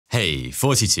Hey,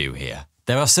 42 here.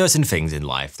 There are certain things in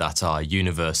life that are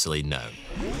universally known.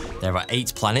 There are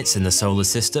 8 planets in the solar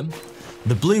system.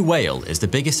 The blue whale is the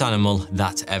biggest animal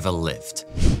that ever lived.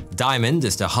 Diamond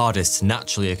is the hardest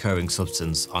naturally occurring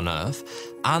substance on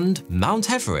Earth. And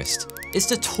Mount Everest is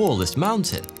the tallest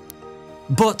mountain.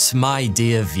 But my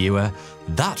dear viewer,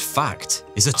 that fact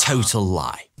is a total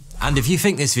lie. And if you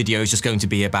think this video is just going to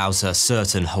be about a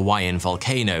certain Hawaiian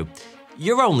volcano,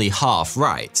 you're only half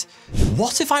right.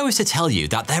 What if I was to tell you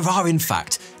that there are in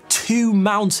fact 2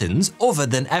 mountains other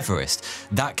than Everest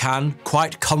that can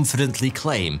quite confidently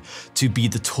claim to be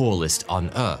the tallest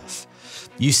on Earth?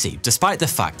 You see, despite the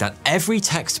fact that every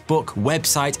textbook,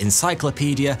 website,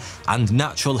 encyclopedia, and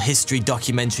natural history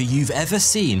documentary you've ever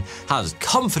seen has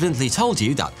confidently told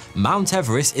you that Mount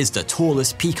Everest is the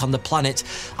tallest peak on the planet,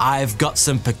 I've got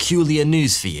some peculiar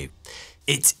news for you.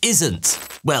 It isn't.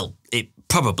 Well, it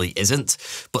probably isn't,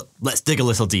 but let's dig a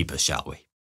little deeper, shall we?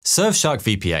 Surfshark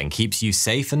VPN keeps you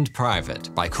safe and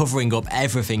private by covering up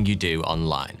everything you do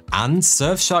online. And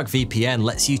Surfshark VPN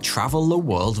lets you travel the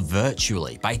world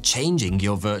virtually by changing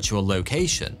your virtual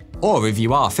location. Or if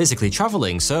you are physically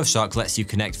traveling, Surfshark lets you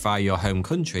connect via your home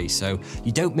country so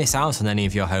you don't miss out on any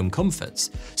of your home comforts,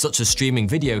 such as streaming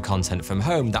video content from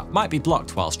home that might be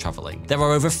blocked whilst traveling. There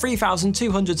are over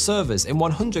 3,200 servers in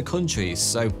 100 countries,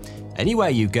 so anywhere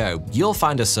you go, you'll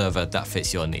find a server that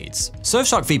fits your needs.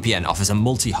 Surfshark VPN offers a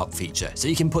multi-hop feature, so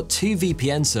you can put 2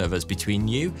 VPN servers between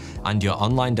you and your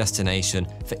online destination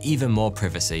for even more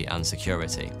privacy and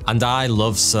security. And I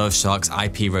love Surfshark's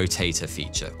IP rotator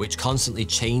feature, which constantly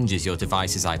changes your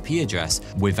device's IP address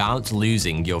without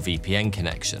losing your VPN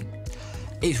connection.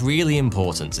 It's really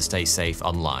important to stay safe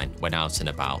online when out and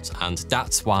about, and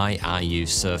that's why I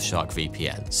use Surfshark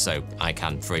VPN, so I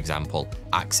can, for example,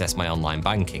 access my online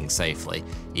banking safely,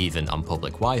 even on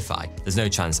public Wi-Fi. There's no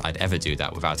chance I'd ever do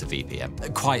that without a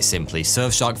VPN. Quite simply,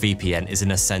 Surfshark VPN is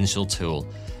an essential tool,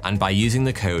 and by using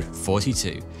the code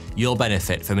 42, you'll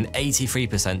benefit from an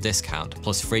 83% discount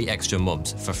plus 3 extra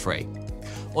months for free.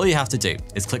 All you have to do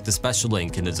is click the special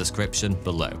link in the description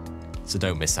below, so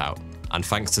don't miss out. And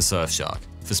thanks to Surfshark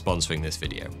for sponsoring this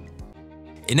video.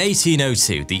 In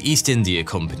 1802, the East India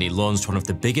Company launched one of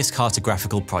the biggest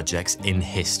cartographical projects in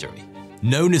history.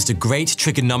 Known as the Great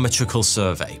Trigonometrical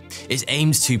Survey, it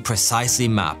aims to precisely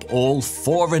map all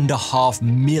 4.5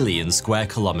 million square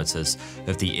kilometers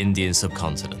of the Indian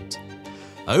subcontinent.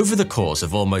 Over the course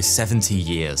of almost 70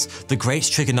 years, the Great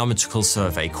Trigonometrical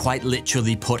Survey quite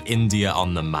literally put India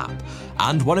on the map,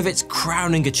 and one of its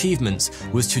crowning achievements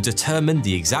was to determine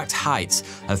the exact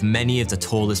heights of many of the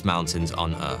tallest mountains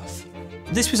on Earth.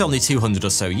 This was only 200 or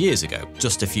so years ago,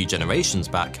 just a few generations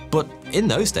back, but in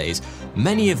those days,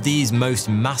 many of these most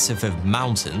massive of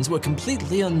mountains were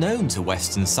completely unknown to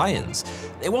Western science.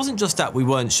 It wasn't just that we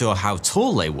weren't sure how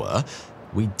tall they were,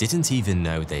 we didn't even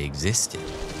know they existed.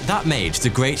 That made the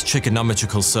Great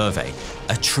Trigonometrical Survey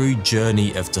a true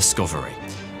journey of discovery.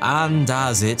 And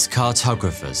as its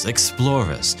cartographers,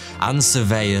 explorers, and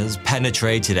surveyors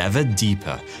penetrated ever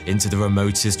deeper into the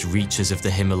remotest reaches of the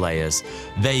Himalayas,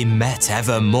 they met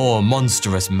ever more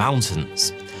monstrous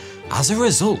mountains. As a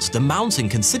result, the mountain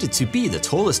considered to be the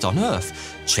tallest on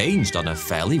Earth changed on a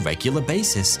fairly regular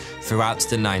basis throughout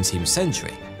the 19th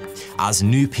century, as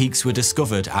new peaks were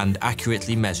discovered and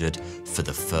accurately measured for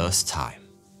the first time.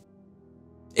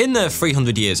 In the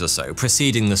 300 years or so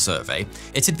preceding the survey,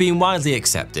 it had been widely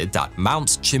accepted that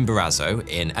Mount Chimborazo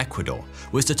in Ecuador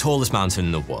was the tallest mountain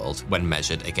in the world when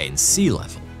measured against sea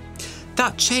level.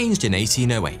 That changed in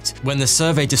 1808, when the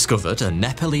survey discovered a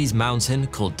Nepalese mountain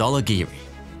called Dholagiri,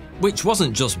 which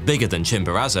wasn't just bigger than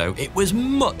Chimborazo, it was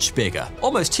much bigger,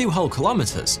 almost 2 whole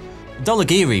kilometers.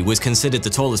 Dholagiri was considered the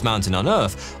tallest mountain on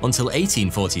Earth until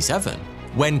 1847,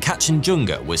 when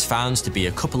Kanchenjunga was found to be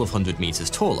a couple of hundred meters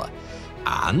taller,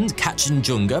 and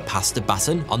Kanchenjunga passed the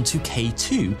baton on to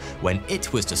K2 when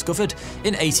it was discovered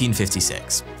in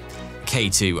 1856.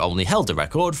 K2 only held the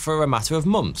record for a matter of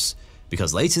months,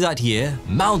 because later that year,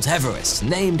 Mount Everest,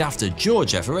 named after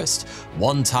George Everest,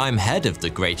 one-time head of the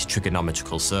Great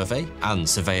Trigonometrical Survey and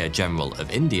Surveyor General of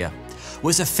India,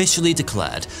 was officially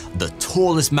declared the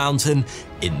tallest mountain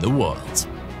in the world.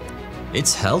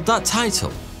 It's held that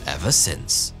title ever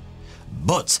since.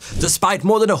 But despite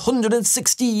more than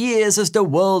 160 years as the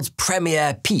world's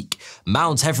premier peak,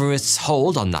 Mount Everest's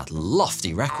hold on that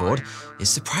lofty record is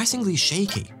surprisingly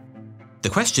shaky. The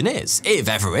question is, if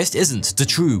Everest isn't the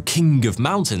true king of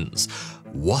mountains,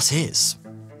 what is?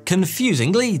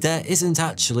 Confusingly, there isn't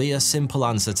actually a simple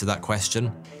answer to that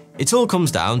question. It all comes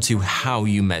down to how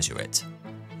you measure it.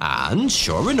 And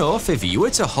sure enough, if you were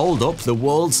to hold up the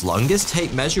world's longest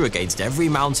tape measure against every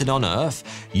mountain on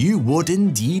Earth, you would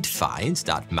indeed find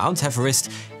that Mount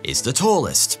Everest is the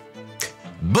tallest.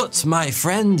 But my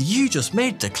friend, you just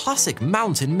made the classic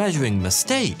mountain measuring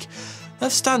mistake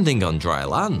of standing on dry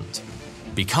land.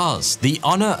 Because the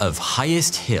honor of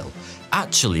highest hill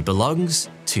actually belongs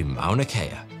to Mauna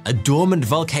Kea, a dormant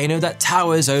volcano that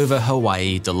towers over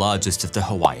Hawaii, the largest of the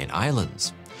Hawaiian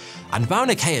Islands. And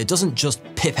Mauna Kea doesn't just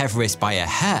pip Everest by a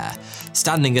hair.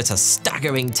 Standing at a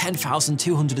staggering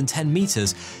 10,210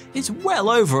 meters, it's well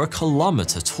over a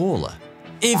kilometer taller.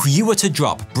 If you were to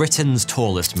drop Britain's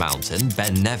tallest mountain,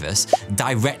 Ben Nevis,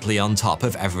 directly on top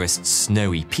of Everest's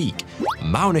snowy peak,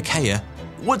 Mauna Kea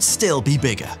would still be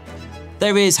bigger.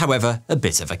 There is, however, a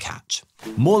bit of a catch.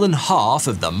 More than half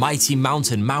of the mighty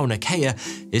mountain Mauna Kea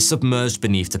is submerged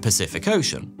beneath the Pacific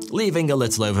Ocean, leaving a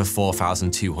little over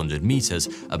 4,200 meters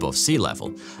above sea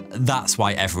level. That's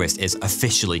why Everest is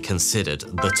officially considered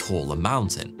the taller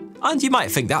mountain. And you might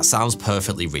think that sounds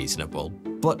perfectly reasonable,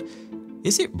 but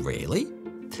is it really?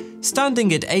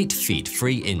 Standing at 8 feet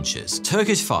 3 inches,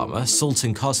 Turkish farmer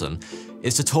Sultan Kozan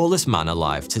is the tallest man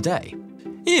alive today.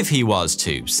 If he was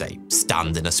to, say,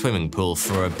 stand in a swimming pool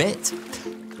for a bit,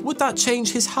 would that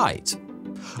change his height?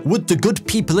 Would the good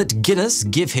people at Guinness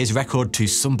give his record to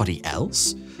somebody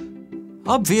else?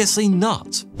 Obviously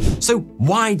not. So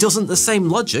why doesn't the same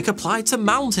logic apply to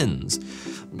mountains?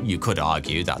 You could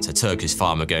argue that a Turkish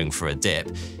farmer going for a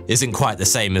dip isn't quite the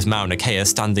same as Mauna Kea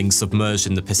standing submerged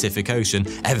in the Pacific Ocean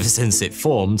ever since it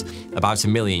formed about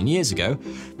 1 million years ago,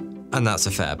 and that's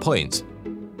a fair point.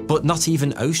 But not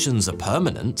even oceans are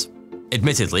permanent.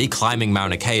 Admittedly, climbing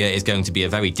Mauna Kea is going to be a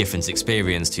very different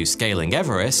experience to scaling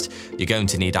Everest. You're going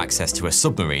to need access to a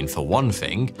submarine for one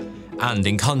thing, and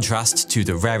in contrast to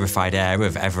the rarefied air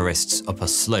of Everest's upper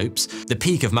slopes, the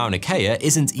peak of Mauna Kea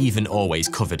isn't even always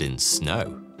covered in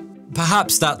snow.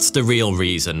 Perhaps that's the real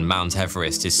reason Mount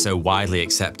Everest is so widely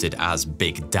accepted as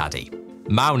Big Daddy.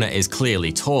 Mauna is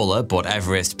clearly taller, but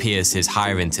Everest pierces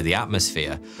higher into the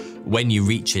atmosphere. When you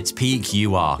reach its peak,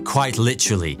 you are, quite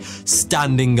literally,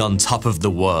 standing on top of the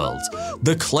world,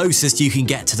 the closest you can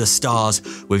get to the stars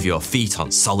with your feet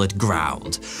on solid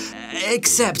ground.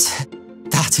 Except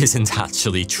that isn't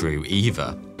actually true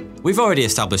either. We've already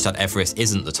established that Everest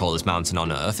isn't the tallest mountain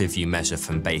on Earth if you measure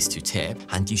from base to tip,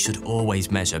 and you should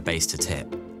always measure base to tip.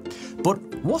 But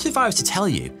what if I was to tell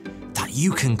you that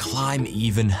you can climb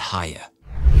even higher?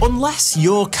 Unless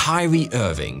you're Kyrie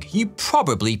Irving, you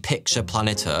probably picture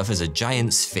planet Earth as a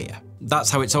giant sphere. That's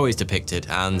how it's always depicted,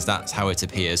 and that's how it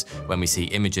appears when we see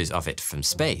images of it from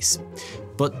space.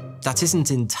 But that isn't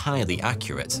entirely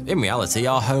accurate. In reality,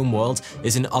 our home world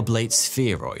is an oblate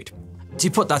spheroid.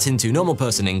 To put that into normal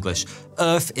person English,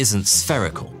 Earth isn't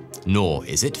spherical, nor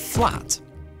is it flat.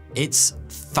 It's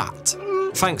fat.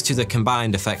 Thanks to the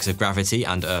combined effects of gravity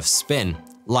and Earth's spin,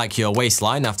 like your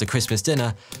waistline after Christmas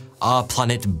dinner, our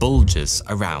planet bulges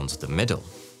around the middle.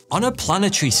 On a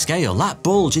planetary scale, that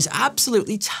bulge is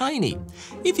absolutely tiny.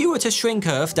 If you were to shrink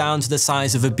Earth down to the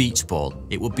size of a beach ball,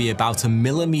 it would be about 1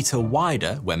 millimeter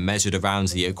wider when measured around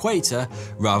the equator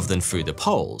rather than through the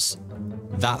poles.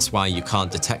 That's why you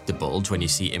can't detect the bulge when you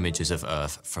see images of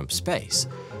Earth from space.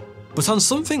 But on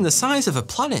something the size of a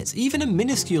planet, even a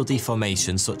minuscule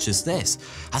deformation such as this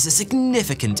has a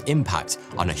significant impact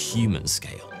on a human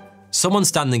scale. Someone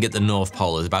standing at the North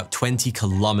Pole is about 20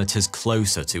 kilometers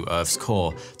closer to Earth's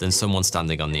core than someone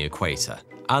standing on the equator.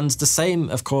 And the same,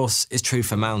 of course, is true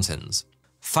for mountains.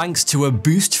 Thanks to a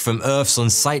boost from Earth's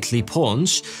unsightly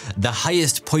punch, the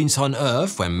highest point on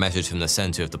Earth, when measured from the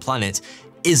center of the planet,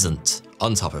 isn't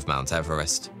on top of Mount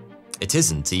Everest. It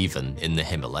isn't even in the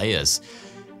Himalayas.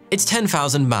 It's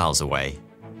 10,000 miles away,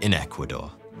 in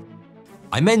Ecuador.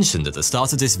 I mentioned at the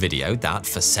start of this video that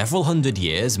for several hundred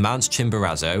years, Mount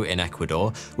Chimborazo in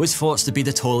Ecuador was thought to be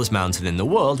the tallest mountain in the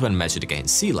world when measured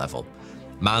against sea level.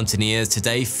 Mountaineers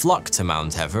today flock to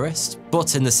Mount Everest,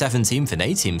 but in the 17th and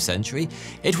 18th century,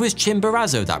 it was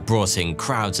Chimborazo that brought in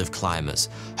crowds of climbers,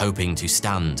 hoping to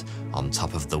stand on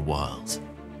top of the world.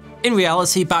 In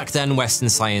reality, back then Western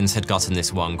science had gotten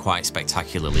this one quite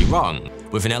spectacularly wrong.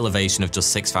 With an elevation of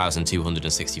just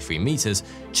 6,263 meters,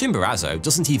 Chimborazo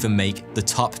doesn't even make the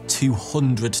top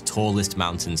 200 tallest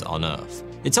mountains on Earth.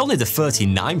 It's only the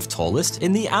 39th tallest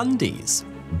in the Andes.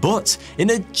 But in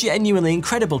a genuinely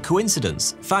incredible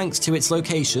coincidence, thanks to its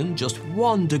location just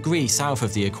 1 degree south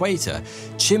of the equator,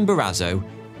 Chimborazo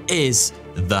is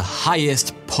the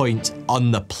highest point on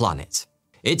the planet.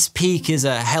 Its peak is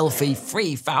a healthy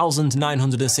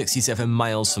 3,967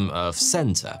 miles from Earth's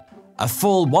center. a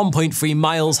full 1.3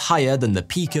 miles higher than the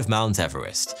peak of Mount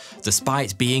Everest,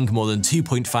 despite being more than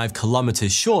 2.5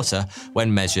 kilometers shorter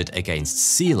when measured against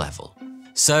sea level.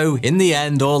 So, in the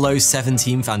end, all those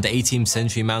 17th and 18th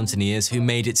century mountaineers who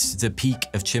made it to the peak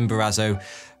of Chimborazo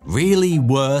really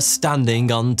were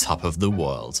standing on top of the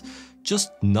world,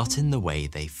 just not in the way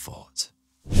they thought.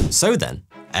 So then,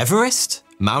 Everest,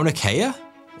 Mauna Kea,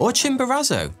 or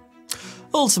Chimborazo?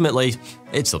 Ultimately,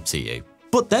 it's up to you.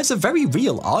 But there's a very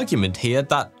real argument here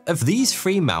that of these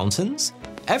three mountains,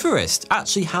 Everest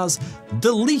actually has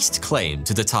the least claim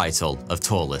to the title of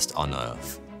tallest on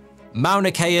Earth.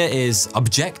 Mauna Kea is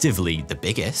objectively the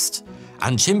biggest,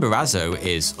 and Chimborazo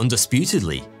is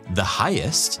undisputedly the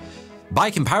highest. By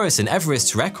comparison,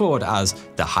 Everest's record as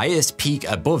the highest peak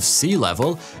above sea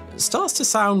level starts to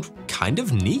sound kind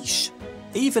of niche,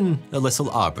 even a little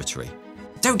arbitrary.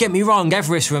 Don't get me wrong,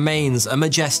 Everest remains a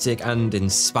majestic and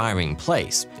inspiring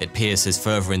place. It pierces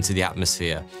further into the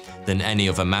atmosphere than any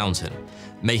other mountain,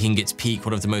 making its peak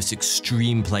one of the most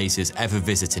extreme places ever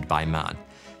visited by man.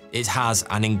 It has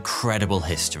an incredible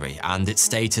history, and its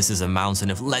status as a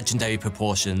mountain of legendary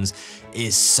proportions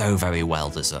is so very well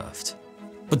deserved.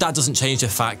 But that doesn't change the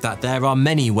fact that there are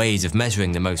many ways of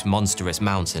measuring the most monstrous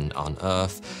mountain on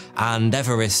Earth, and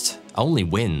Everest only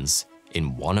wins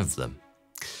in one of them.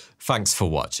 Thanks for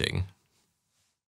watching.